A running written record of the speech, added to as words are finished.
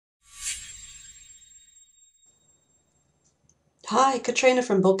Hi, Katrina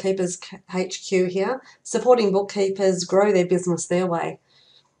from Bookkeepers HQ here, supporting bookkeepers grow their business their way.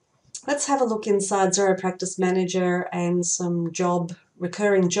 Let's have a look inside Xero Practice Manager and some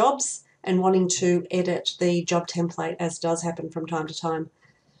recurring jobs and wanting to edit the job template, as does happen from time to time.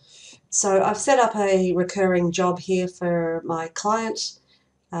 So I've set up a recurring job here for my client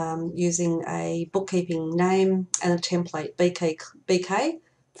using a bookkeeping name and a template, BK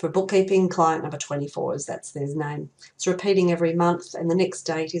for bookkeeping client number 24, as that's their name. It's repeating every month, and the next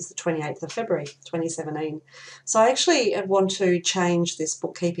date is the 28th of February 2017. So I actually want to change this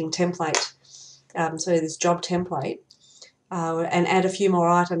bookkeeping template, so this job template, and add a few more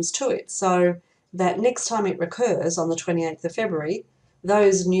items to it, so that next time it recurs on the 28th of February,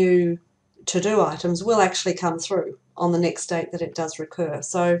 those new to-do items will actually come through on the next date that it does recur.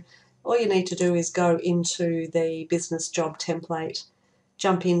 So all you need to do is go into the business job template,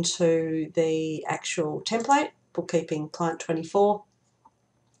 jump into the actual template, bookkeeping client 24,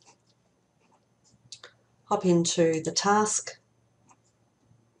 hop into the task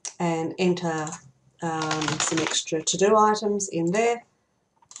and enter some extra to-do items in there.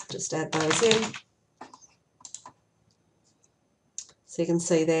 Just add those in. So you can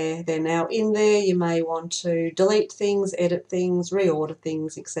see they're now in there. You may want to delete things, edit things, reorder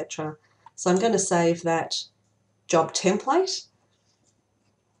things, etc. So I'm going to save that job template.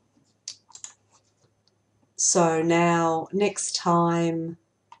 So now next time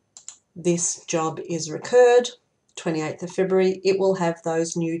this job is recurred, 28th of February, it will have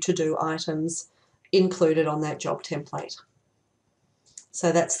those new to-do items included on that job template.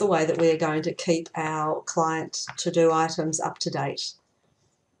 So that's the way that we are going to keep our client to-do items up to date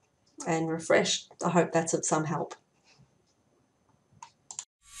and refreshed. I hope that's of some help.